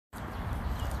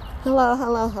Hello,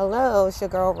 hello, hello. It's your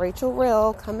girl Rachel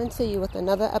Real coming to you with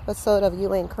another episode of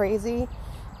You Ain't Crazy.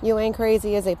 You Ain't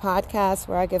Crazy is a podcast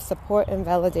where I give support and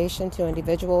validation to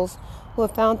individuals who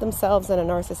have found themselves in a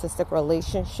narcissistic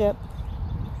relationship.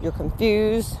 You're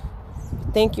confused,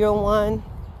 you think you're one,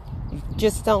 you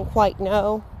just don't quite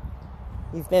know,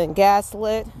 you've been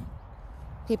gaslit,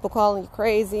 people calling you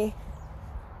crazy,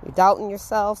 you're doubting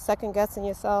yourself, second guessing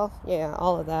yourself,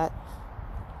 all of that.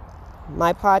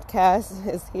 My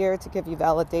podcast is here to give you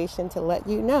validation to let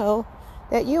you know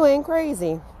that you ain't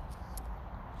crazy.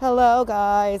 Hello,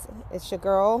 guys. It's your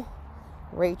girl,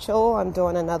 Rachel. I'm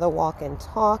doing another walk and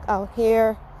talk out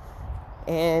here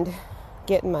and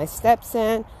getting my steps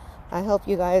in. I hope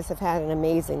you guys have had an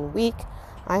amazing week.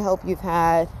 I hope you've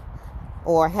had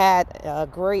a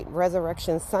great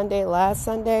Resurrection Sunday last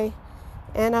Sunday.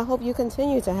 And I hope you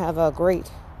continue to have a great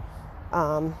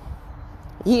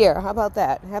year. How about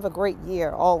that? Have a great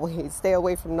year always. Stay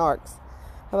away from narcs.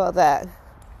 How about that?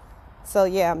 So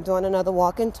I'm doing another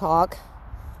walk and talk,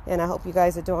 and I hope you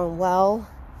guys are doing well.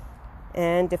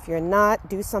 And if you're not,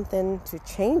 do something to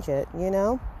change it.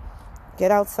 Get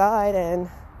outside and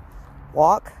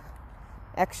walk,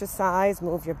 exercise,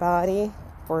 move your body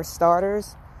for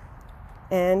starters,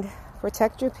 and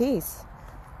protect your peace.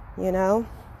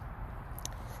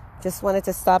 Just wanted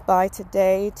to stop by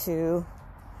today to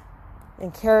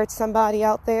encourage somebody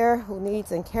out there who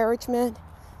needs encouragement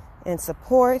and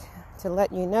support, to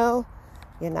let you know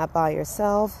you're not by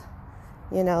yourself.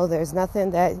 There's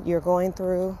nothing that you're going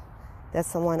through that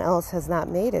someone else has not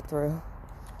made it through.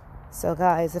 So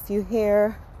guys, if you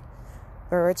hear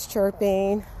birds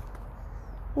chirping,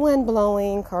 wind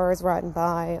blowing, cars riding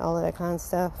by, all of that kind of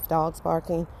stuff, dogs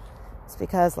barking, it's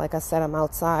because, like I said, I'm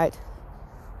outside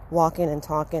walking and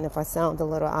talking. If I sound a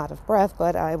little out of breath,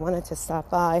 but I wanted to stop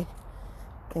by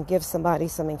and give somebody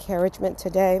some encouragement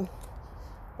today,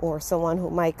 or someone who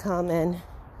might come and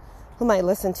who might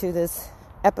listen to this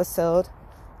episode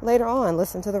later on,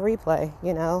 listen to the replay.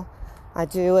 I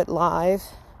do it live,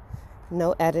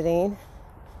 no editing,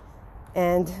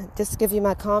 and just give you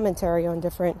my commentary on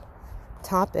different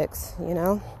topics.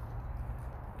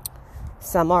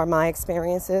 Some are my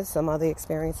experiences, some are the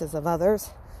experiences of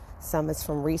others, some is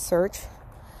from research.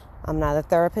 I'm not a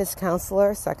therapist,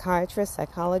 counselor, psychiatrist,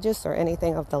 psychologist, or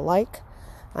anything of the like.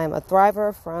 I'm a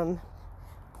thriver from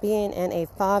being in a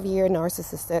 5-year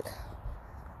narcissistic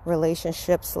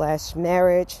relationship /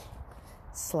 marriage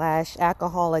 /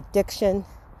 alcohol addiction.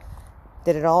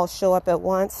 Did it all show up at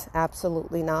once?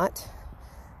 Absolutely not.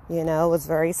 It was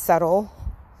very subtle.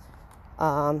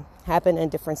 Happened in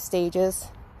different stages.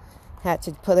 Had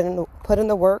to put in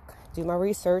the work, do my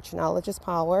research. Knowledge is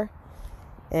power.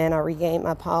 And I regained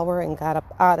my power and got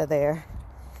up out of there.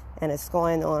 And it's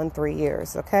going on 3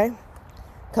 years, okay?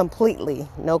 Completely.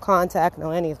 No contact,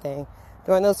 no anything.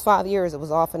 During those 5 years, it was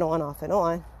off and on, off and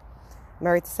on.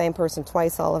 Married the same person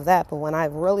twice, all of that. But when I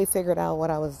really figured out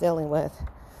what I was dealing with,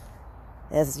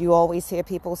 as you always hear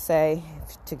people say,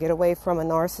 to get away from a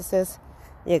narcissist,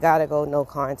 you got to go no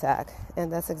contact.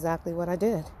 And that's exactly what I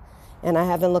did. And I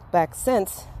haven't looked back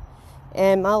since.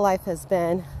 And my life has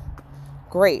been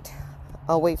great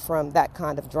away from that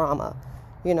kind of drama.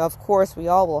 Of course, we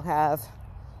all will have,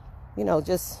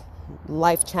 just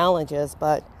life challenges,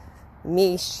 but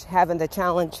me having the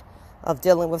challenge of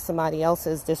dealing with somebody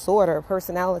else's disorder,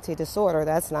 personality disorder,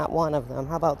 that's not one of them.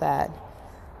 How about that?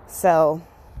 So,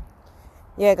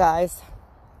 guys.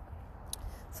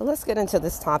 So let's get into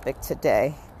this topic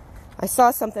today. I saw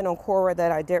something on Quora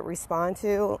that I did respond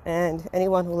to, and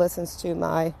anyone who listens to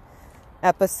my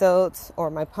episodes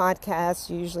or my podcast,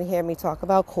 you usually hear me talk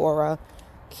about Quora,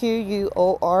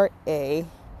 Quora.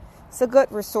 It's a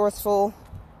good resourceful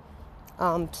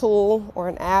tool or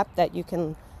an app that you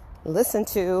can listen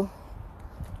to,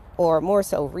 or more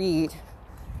so read,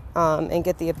 and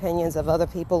get the opinions of other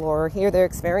people or hear their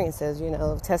experiences,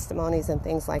 testimonies and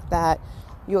things like that.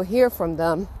 You'll hear from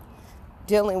them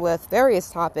dealing with various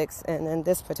topics, and in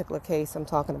this particular case, I'm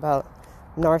talking about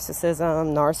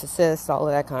narcissism, narcissists, all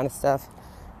of that kind of stuff.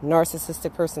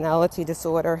 Narcissistic personality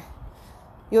disorder.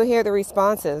 You'll hear the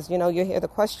responses. You'll hear the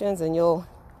questions, and you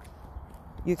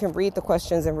can read the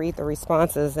questions and read the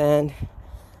responses. And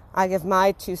I give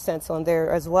my 2 cents on there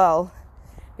as well,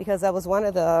 because that was one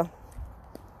of the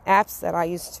apps that I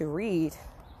used to read.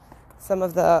 Some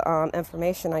of the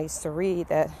information I used to read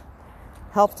that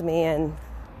helped me, and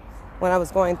when I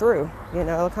was going through,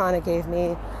 it kind of gave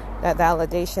me that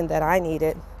validation that I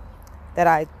needed, that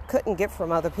I couldn't get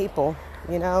from other people,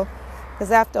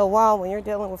 because after a while, when you're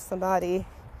dealing with somebody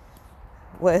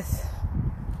when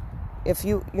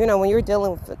you're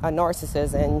dealing with a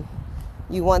narcissist and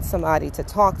you want somebody to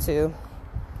talk to,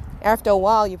 after a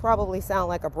while, you probably sound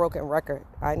like a broken record.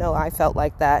 I know I felt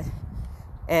like that.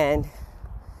 And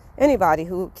anybody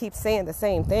who keeps saying the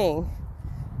same thing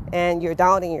and you're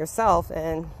doubting yourself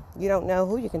and you don't know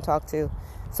who you can talk to.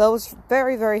 So it was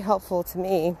very, very helpful to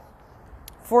me,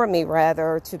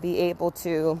 to be able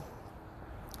to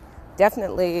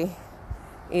definitely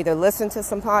either listen to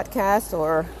some podcasts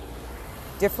or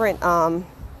different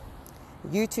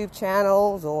YouTube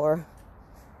channels or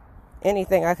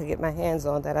anything I could get my hands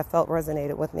on that I felt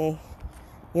resonated with me.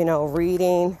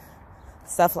 Reading,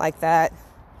 stuff like that.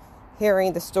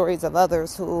 Hearing the stories of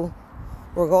others who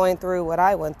were going through what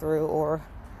I went through or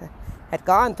had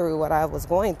gone through what I was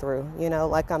going through,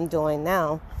 like I'm doing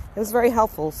now. It was very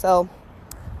helpful. So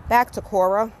back to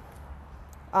Quora.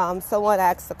 Someone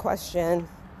asked the question,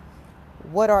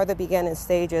 what are the beginning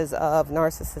stages of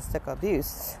narcissistic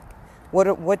abuse?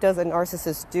 What does a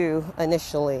narcissist do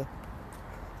initially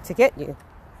to get you?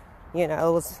 It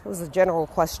was a general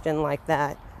question like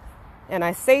that. And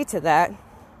I say to that,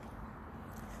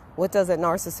 what does a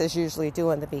narcissist usually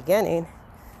do in the beginning?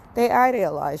 They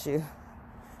idealize you.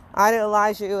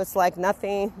 It's like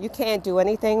nothing, you can't do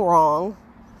anything wrong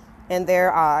in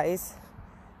their eyes.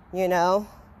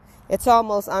 It's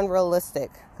almost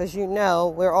unrealistic because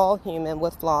we're all human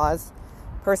with flaws,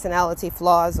 personality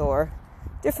flaws or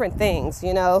different things.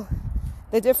 The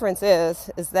difference is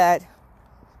that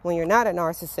when you're not a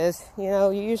narcissist,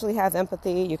 you usually have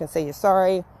empathy. You can say you're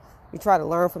sorry. You try to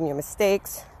learn from your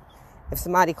mistakes. If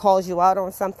somebody calls you out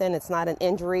on something, it's not an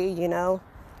injury, you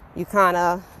kind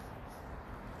of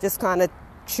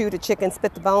chew the chicken,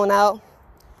 spit the bone out.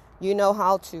 You know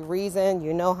how to reason.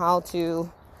 You know how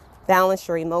to balance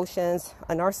your emotions.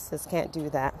 A narcissist can't do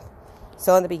that.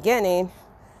 So in the beginning,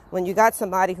 when you got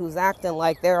somebody who's acting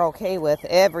like they're okay with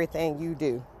everything you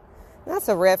do, that's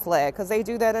a red flag because they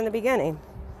do that in the beginning.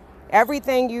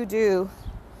 Everything you do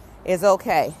is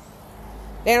okay.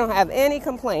 They don't have any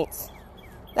complaints.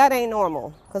 That ain't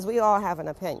normal because we all have an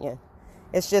opinion.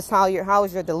 It's just how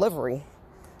is your delivery.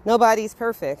 Nobody's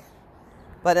perfect.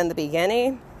 But in the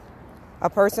beginning, a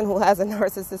person who has a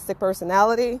narcissistic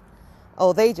personality,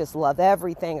 they just love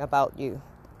everything about you.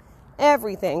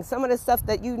 Everything. Some of the stuff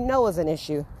that is an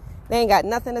issue, they ain't got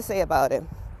nothing to say about it.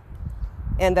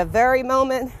 And the very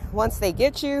moment, once they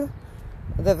get you,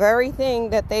 the very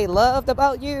thing that they loved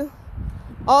about you,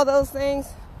 all those things,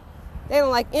 they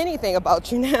don't like anything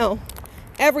about you now.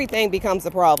 Everything becomes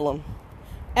a problem.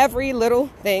 Every little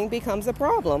thing becomes a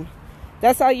problem.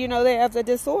 That's how you know they have the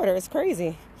disorder. It's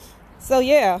crazy. So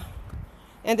yeah,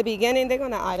 in the beginning, they're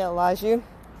going to idolize you.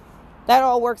 That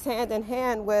all works hand in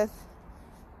hand with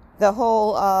the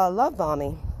whole love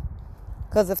bombing.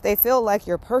 Because if they feel like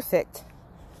you're perfect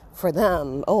for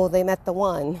them, they met the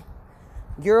one.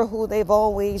 You're who they've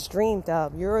always dreamed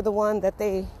of. You're the one that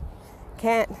they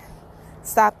can't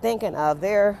stop thinking of.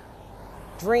 Their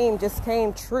dream just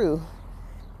came true.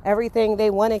 Everything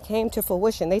they wanted came to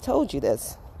fruition. They told you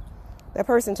this. That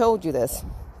person told you this.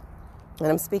 And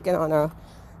I'm speaking on a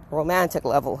romantic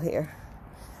level here.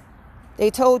 They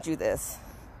told you this.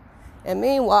 And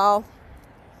meanwhile,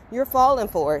 you're falling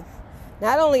for it.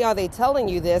 Not only are they telling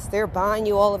you this, they're buying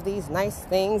you all of these nice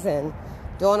things and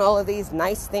doing all of these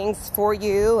nice things for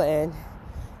you. And,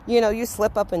 you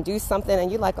slip up and do something and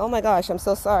you're like, oh my gosh, I'm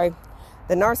so sorry.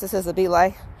 The narcissist will be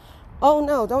like, oh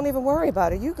no, don't even worry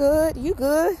about it. You good? You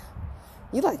good?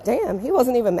 You're like, damn, he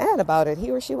wasn't even mad about it.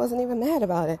 He or she wasn't even mad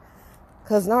about it.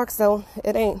 Because narcs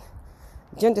it ain't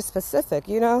gender specific,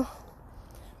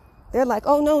 They're like,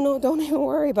 oh no, don't even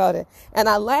worry about it. And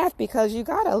I laugh because you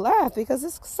gotta laugh because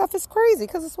this stuff is crazy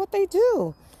because it's what they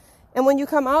do. And when you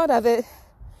come out of it,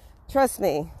 trust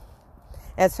me,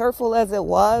 as hurtful as it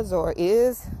was or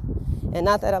is, and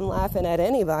not that I'm laughing at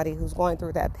anybody who's going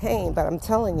through that pain, but I'm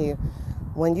telling you,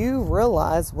 when you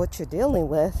realize what you're dealing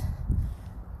with,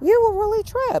 you will really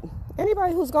trip.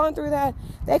 Anybody who's gone through that,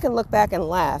 they can look back and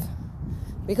laugh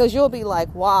because you'll be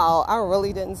like, wow, I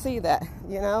really didn't see that,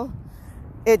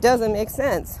 It doesn't make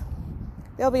sense.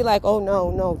 They'll be like, oh,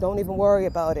 no, don't even worry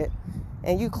about it.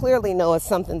 And you clearly know it's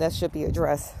something that should be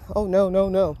addressed. Oh,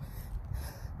 no.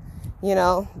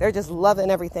 They're just loving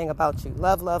everything about you.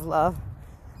 Love.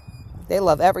 They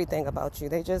love everything about you.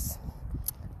 They just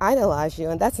idolize you,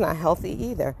 and that's not healthy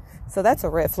either. So that's a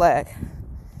red flag.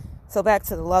 So back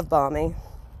to the love bombing.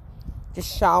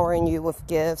 Just showering you with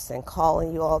gifts and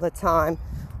calling you all the time.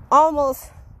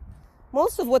 Most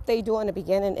of what they do in the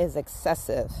beginning is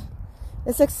excessive.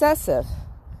 It's excessive.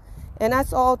 And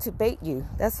that's all to bait you.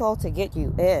 That's all to get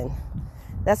you in.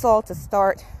 That's all to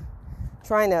start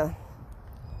trying to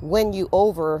win you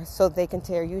over so they can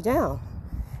tear you down.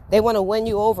 They want to win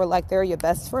you over like they're your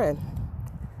best friend.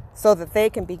 so that they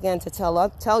can begin to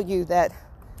tell you that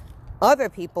other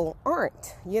people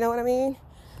aren't. You know what I mean?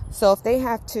 So if they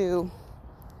have to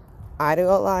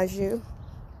idealize you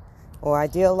or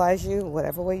idealize you,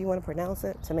 whatever way you want to pronounce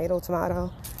it,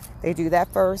 tomato, they do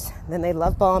that first. Then they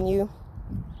love bomb you,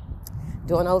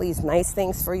 doing all these nice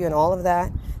things for you and all of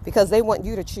that, because they want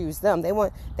you to choose them. They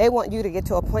want you to get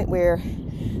to a point where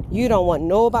you don't want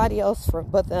nobody else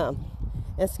but them.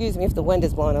 Excuse me if the wind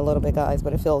is blowing a little bit, guys,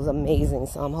 but it feels amazing.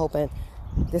 So I'm hoping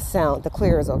the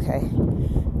clear is okay.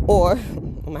 Or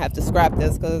I'm going to have to scrap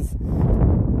this because,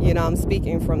 I'm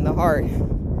speaking from the heart.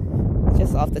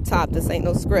 Just off the top. This ain't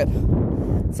no script.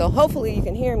 So hopefully you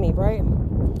can hear me, right?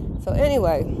 So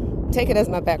anyway, take it as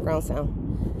my background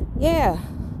sound. Yeah.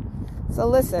 So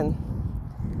listen,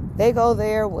 they go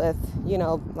there with,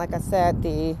 like I said,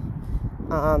 the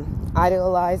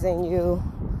idealizing you,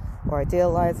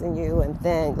 and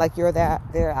then like you're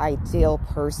their ideal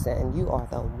person. You are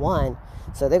the one.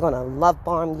 So they're going to love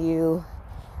bomb you.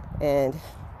 And,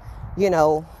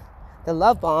 the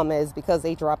love bomb is because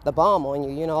they dropped the bomb on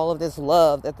you. All of this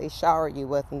love that they shower you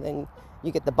with, and then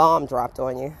you get the bomb dropped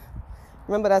on you.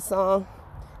 Remember that song?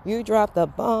 You dropped the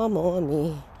bomb on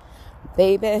me,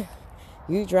 baby.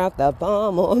 You dropped the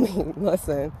bomb on me.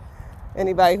 Listen,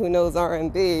 anybody who knows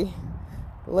R&B,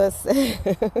 listen.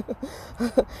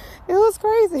 It was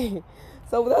crazy.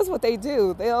 So that's what they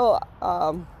do. That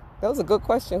was a good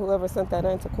question, whoever sent that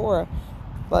in to Cora.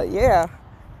 But yeah,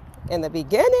 in the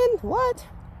beginning, what?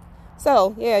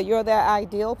 So yeah, you're that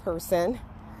ideal person.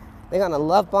 They're going to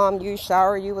love bomb you,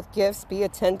 shower you with gifts, be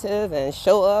attentive and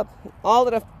show up. All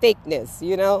of the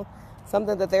fakeness,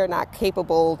 something that they're not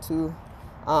capable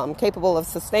of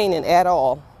sustaining at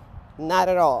all. Not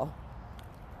at all.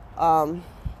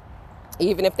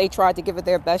 Even if they tried to give it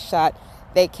their best shot,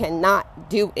 they cannot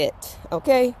do it.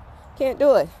 Okay? Can't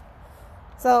do it.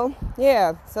 So,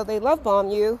 yeah. So they love bomb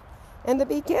you in the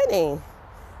beginning.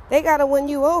 They got to win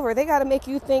you over. They got to make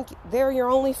you think they're your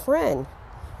only friend.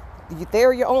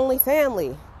 They're your only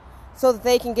family. So that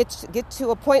they can get to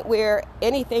a point where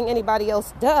anything anybody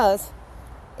else does,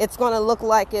 it's going to look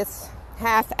like it's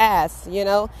half-assed,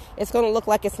 It's going to look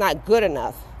like it's not good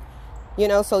enough,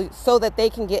 so that they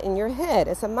can get in your head.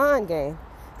 It's a mind game.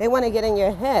 They want to get in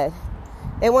your head.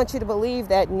 They want you to believe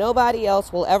that nobody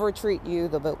else will ever treat you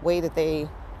the way that they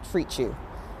treat you.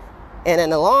 And in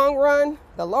the long run,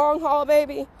 the long haul,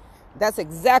 baby, that's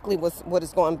exactly what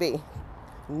it's going to be.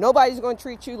 Nobody's going to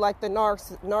treat you like the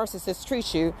narcissist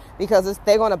treats you, because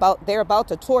they're about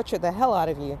to torture the hell out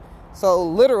of you. So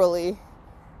literally,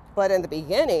 but in the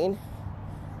beginning,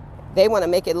 they want to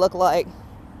make it look like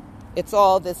it's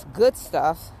all this good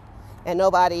stuff and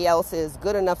nobody else is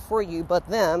good enough for you but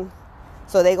them.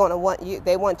 So they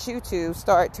want you to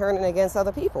start turning against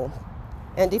other people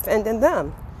and defending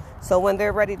them. So when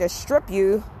they're ready to strip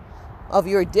you of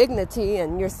your dignity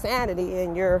and your sanity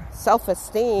and your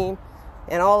self-esteem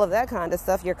and all of that kind of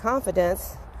stuff, your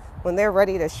confidence, when they're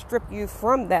ready to strip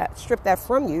that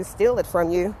from you, steal it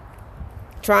from you,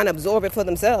 trying to absorb it for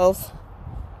themselves,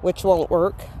 which won't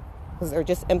work because they're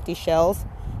just empty shells,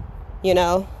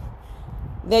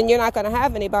 then you're not going to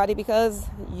have anybody, because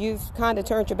you've kind of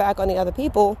turned your back on the other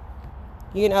people,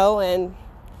 and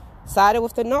sided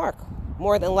with the narc,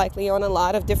 more than likely on a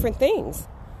lot of different things.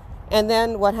 And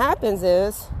then what happens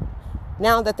is,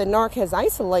 now that the narc has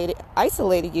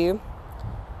isolated you,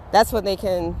 that's when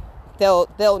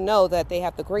they'll know that they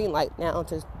have the green light now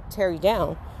to tear you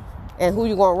down. And who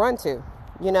you going to run to?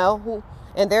 Who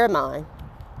in their mind?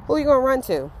 Who you going to run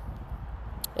to?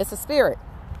 It's a spirit.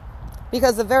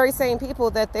 Because the very same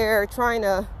people that they're trying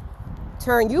to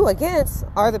turn you against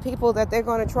are the people that they're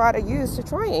going to try to use to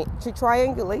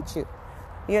triangulate you.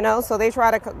 So they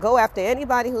try to go after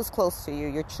anybody who's close to you,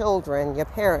 your children, your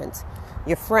parents,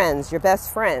 your friends, your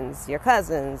best friends, your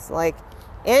cousins, like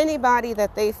anybody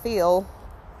that they feel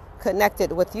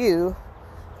connected with you.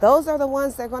 Those are the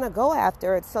ones they're going to go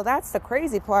after. So that's the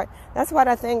crazy part. That's why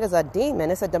that thing is a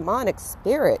demon. It's a demonic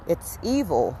spirit. It's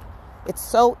evil. It's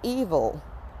so evil.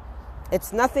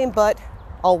 It's nothing but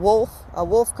a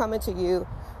wolf coming to you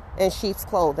in sheep's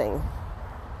clothing.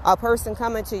 A person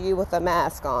coming to you with a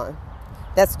mask on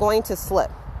that's going to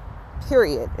slip.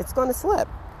 Period. It's going to slip.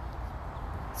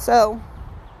 So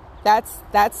that's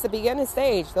the beginning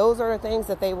stage. Those are the things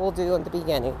that they will do in the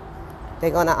beginning.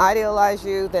 They're going to idealize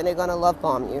you, then they're going to love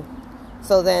bomb you.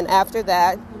 So then after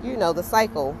that, the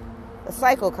cycle. The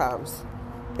cycle comes.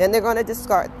 Then they're going to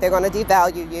discard. They're going to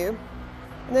devalue you.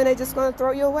 And then they're just going to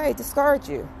throw you away, discard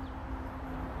you.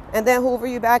 And then hoover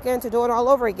you back in to do it all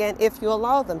over again if you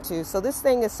allow them to. So this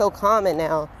thing is so common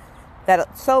now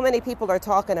that so many people are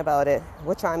talking about it,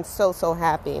 which I'm so, so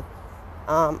happy.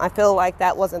 I feel like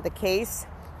that wasn't the case,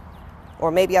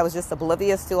 or maybe I was just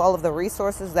oblivious to all of the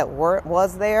resources that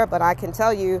was there. But I can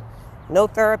tell you, no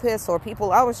therapists or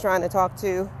people I was trying to talk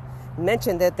to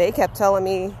mentioned it. They kept telling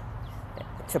me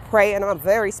to pray, and I'm a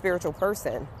very spiritual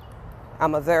person.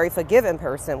 I'm a very forgiving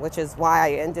person, which is why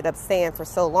I ended up staying for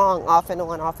so long, off and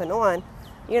on, off and on.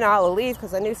 I would leave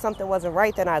because I knew something wasn't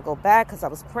right. Then I'd go back because I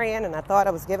was praying and I thought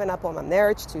I was giving up on my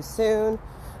marriage too soon.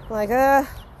 Like,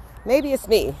 maybe it's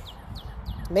me.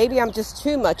 Maybe I'm just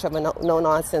too much of a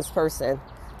no-nonsense person.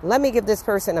 Let me give this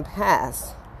person a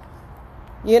pass.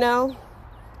 And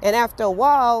after a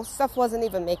while, stuff wasn't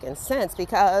even making sense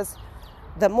because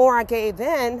the more I gave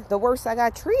in, the worse I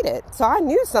got treated. So I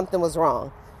knew something was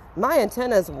wrong. My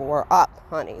antennas were up,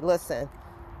 honey. Listen,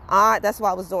 that's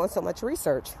why I was doing so much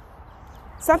research.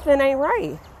 Something ain't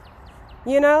right.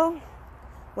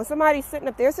 When somebody's sitting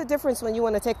up, there's a difference when you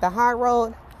want to take the high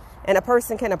road and a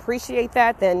person can appreciate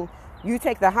that, then you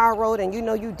take the high road and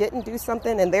you didn't do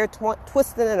something and they're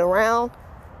twisting it around,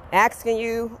 asking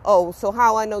you, oh, so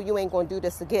how I know you ain't going to do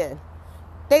this again?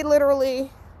 They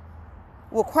literally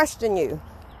will question you.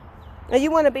 And you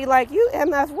want to be like, you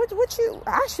MF,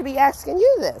 I should be asking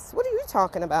you this. What are you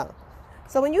talking about?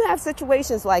 So when you have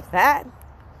situations like that,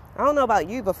 I don't know about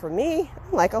you, but for me,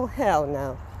 I'm like, oh, hell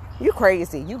no. You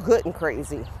crazy. You good and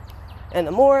crazy. And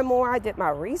the more and more I did my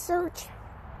research,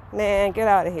 man, get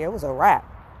out of here. It was a wrap.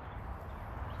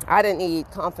 I didn't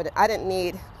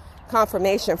need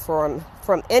confirmation from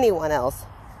anyone else.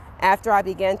 After I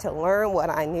began to learn what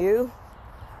I knew,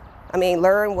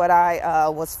 learn what I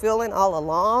was feeling all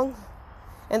along,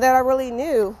 and that I really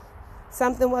knew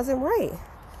something wasn't right.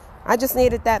 I just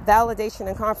needed that validation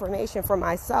and confirmation for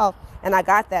myself. And I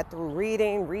got that through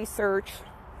reading, research,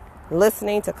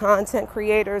 listening to content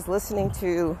creators, listening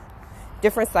to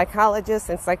different psychologists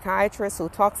and psychiatrists who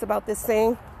talks about this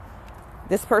thing,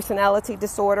 this personality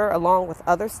disorder, along with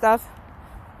other stuff.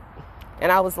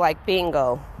 And I was like,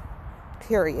 bingo,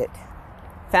 period.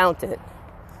 Found it.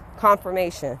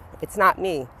 Confirmation. It's not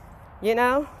me.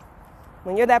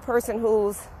 When you're that person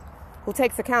who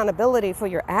takes accountability for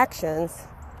your actions,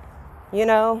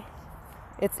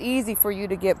 it's easy for you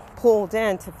to get pulled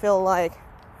in to feel like,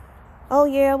 oh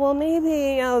yeah, well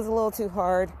maybe I was a little too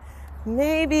hard.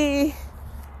 Maybe,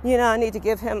 I need to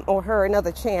give him or her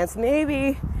another chance.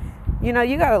 Maybe, you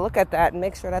got to look at that and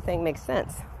make sure that thing makes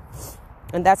sense.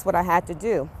 And that's what I had to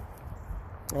do.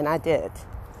 And I did.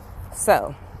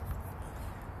 So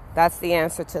that's the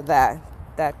answer to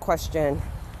that question.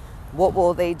 What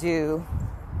will they do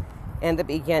in the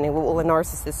beginning? What will a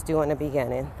narcissist do in the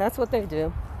beginning? That's what they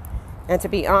do. And to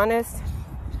be honest,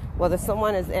 whether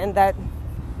someone is in that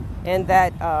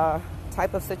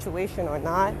type of situation or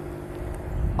not,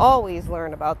 always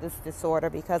learn about this disorder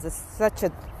because it's such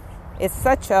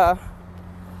a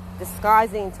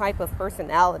disguising type of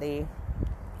personality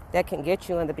that can get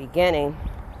you in the beginning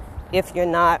if you're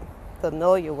not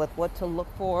familiar with what to look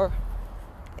for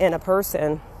in a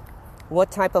person. What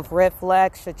type of red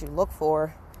flags should you look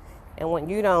for? And when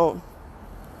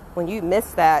you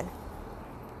miss that,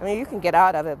 you can get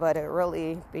out of it, but it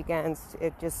really it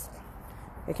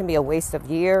can be a waste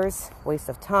of years, waste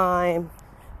of time,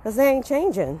 because they ain't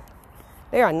changing.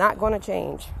 They are not going to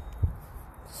change.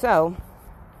 So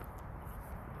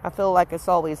I feel like it's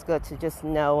always good to just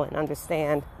know and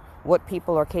understand what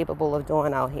people are capable of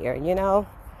doing out here,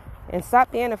 and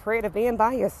stop being afraid of being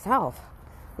by yourself.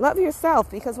 Love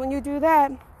yourself, because when you do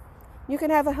that, you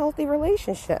can have a healthy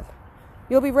relationship.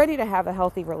 You'll be ready to have a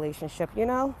healthy relationship,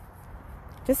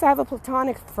 Just have a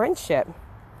platonic friendship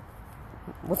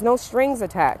with no strings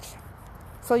attached.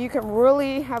 So you can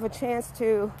really have a chance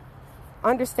to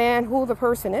understand who the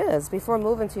person is before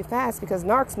moving too fast, because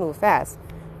narcs move fast.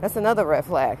 That's another red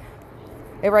flag.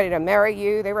 They're ready to marry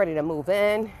you. They're ready to move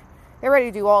in. They're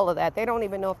ready to do all of that. They don't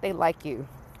even know if they like you.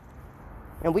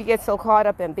 And we get so caught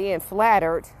up in being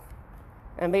flattered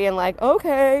and being like,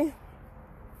 okay,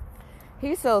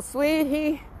 he's so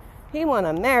sweet. He want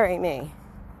to marry me.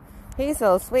 He's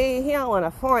so sweet. He don't want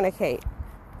to fornicate.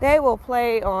 They will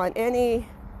play on any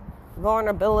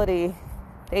vulnerability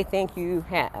they think you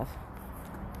have.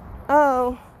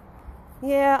 Oh,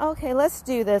 yeah, okay, let's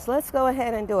do this. Let's go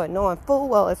ahead and do it. Knowing full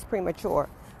well it's premature.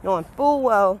 Knowing full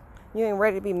well you ain't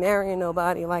ready to be marrying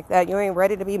nobody like that. You ain't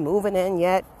ready to be moving in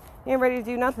yet. You ain't ready to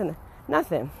do nothing.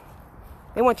 Nothing.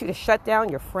 They want you to shut down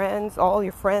your friends, all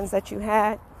your friends that you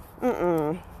had.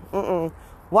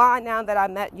 Why, now that I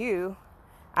met you,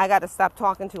 I got to stop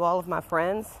talking to all of my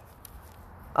friends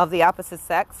of the opposite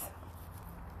sex?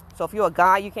 So if you're a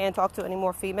guy, you can't talk to any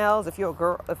more females. If you're a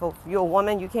girl, if you're a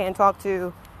woman, you can't talk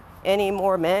to any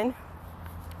more men.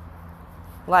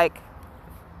 Like,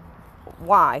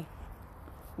 Why?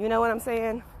 You know what I'm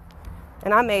saying?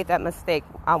 And I made that mistake.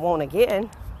 I won't again.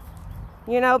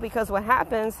 Because what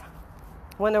happens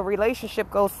when a relationship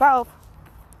goes south,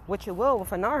 which it will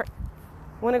with an art,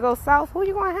 when it goes south, who are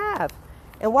you going to have?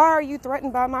 And why are you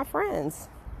threatened by my friends?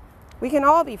 We can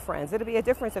all be friends. It'll be a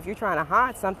difference if you're trying to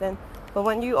hide something. But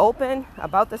when you open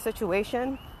about the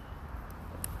situation,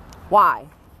 why?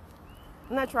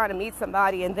 I'm not trying to meet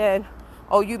somebody and then,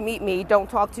 oh, you meet me, don't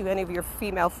talk to any of your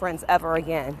female friends ever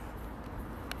again.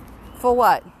 For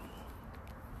what?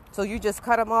 So you just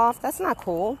cut them off? That's not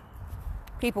cool.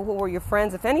 People who were your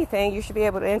friends, if anything, you should be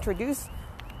able to introduce,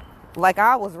 like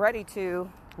I was ready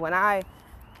to when I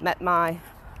met my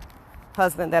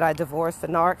husband that I divorced, the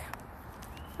narc.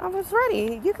 I was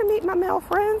ready. You can meet my male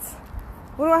friends.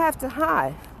 We don't have to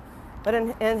hide. But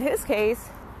in his case,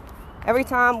 every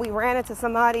time we ran into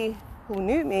somebody who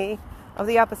knew me of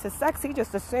the opposite sex, he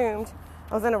just assumed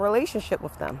I was in a relationship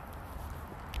with them.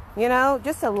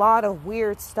 Just a lot of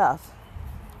weird stuff.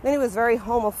 Then he was very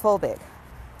homophobic,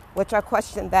 which I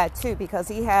questioned that too, because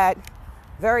he had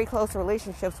very close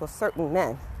relationships with certain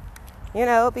men.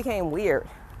 It became weird,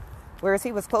 whereas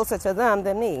he was closer to them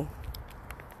than me.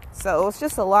 So it's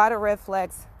just a lot of red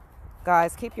flags.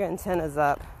 Guys, keep your antennas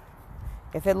up.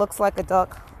 If it looks like a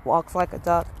duck, walks like a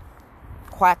duck,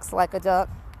 quacks like a duck,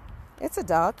 it's a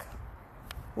duck,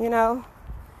 And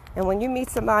when you meet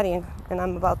somebody, and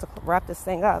I'm about to wrap this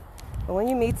thing up, but when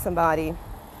you meet somebody,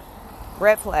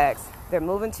 red flags, they're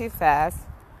moving too fast.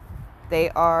 They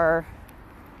are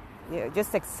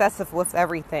just excessive with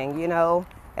everything,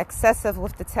 excessive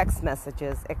with the text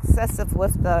messages, excessive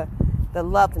with the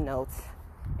love notes,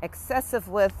 excessive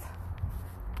with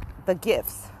the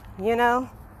gifts,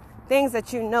 things that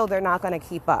they're not going to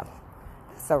keep up.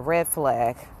 It's a red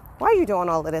flag. Why are you doing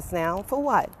all of this now? For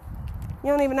what? You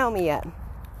don't even know me yet.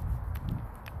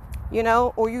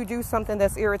 Or you do something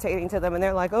that's irritating to them and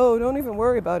they're like, oh, don't even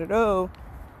worry about it. Oh,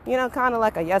 kind of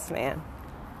like a yes man.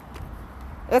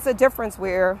 It's a difference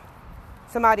where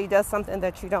somebody does something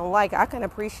that you don't like. I can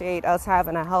appreciate us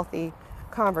having a healthy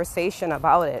conversation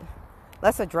about it.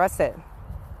 Let's address it.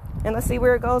 And let's see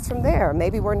where it goes from there.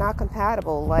 Maybe we're not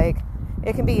compatible. Like,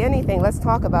 it can be anything. Let's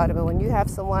talk about it. But when you have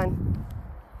someone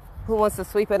who wants to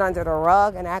sweep it under the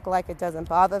rug and act like it doesn't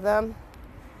bother them,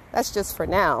 that's just for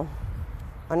now.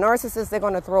 A narcissist, they're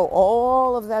going to throw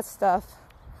all of that stuff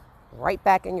right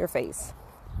back in your face.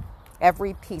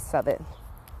 Every piece of it.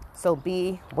 So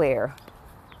beware.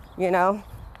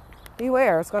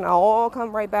 Beware. It's going to all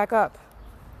come right back up.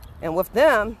 And with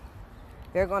them,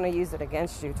 they're going to use it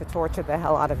against you to torture the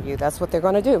hell out of you. That's what they're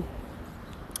going to do.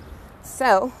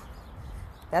 So,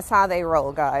 that's how they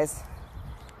roll, guys.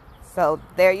 So,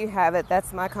 there you have it.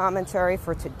 That's my commentary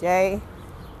for today.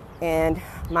 And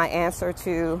my answer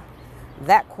to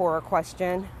that core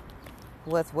question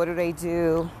with what do they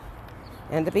do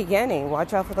in the beginning.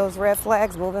 Watch out for those red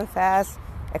flags, moving fast,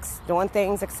 doing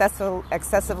things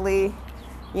excessively,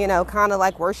 kind of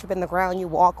like worshiping the ground you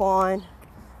walk on.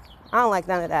 I don't like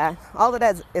none of that. All of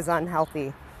that is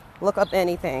unhealthy. Look up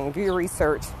anything. Do your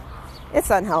research.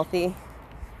 It's unhealthy.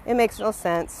 It makes no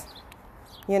sense.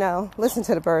 Listen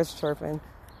to the birds chirping.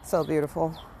 So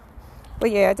beautiful. But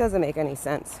yeah, it doesn't make any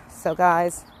sense. So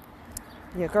guys,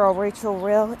 your girl Rachel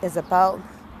Real is about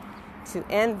to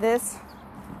end this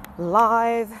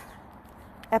live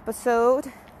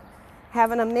episode.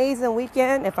 Have an amazing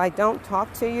weekend. If I don't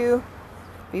talk to you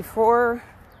before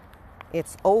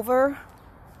it's over,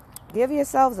 give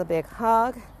yourselves a big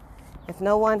hug. If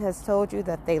no one has told you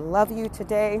that they love you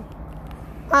today,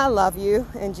 I love you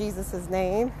in Jesus'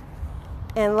 name.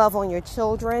 And love on your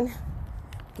children.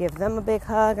 Give them a big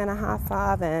hug and a high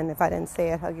five. And if I didn't say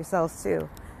it, hug yourselves too.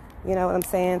 You know what I'm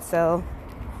saying? So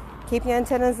keep your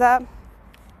antennas up.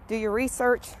 Do your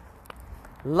research.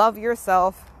 Love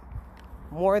yourself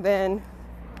more than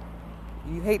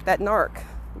you hate that narc,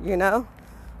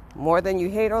 More than you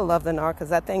hate or love the narc, because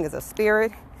that thing is a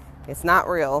spirit. It's not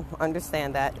real.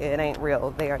 Understand that. It ain't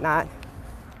real. They are not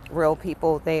real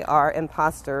people. They are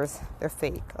imposters. They're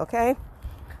fake, okay?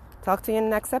 Talk to you in the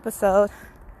next episode.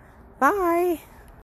 Bye.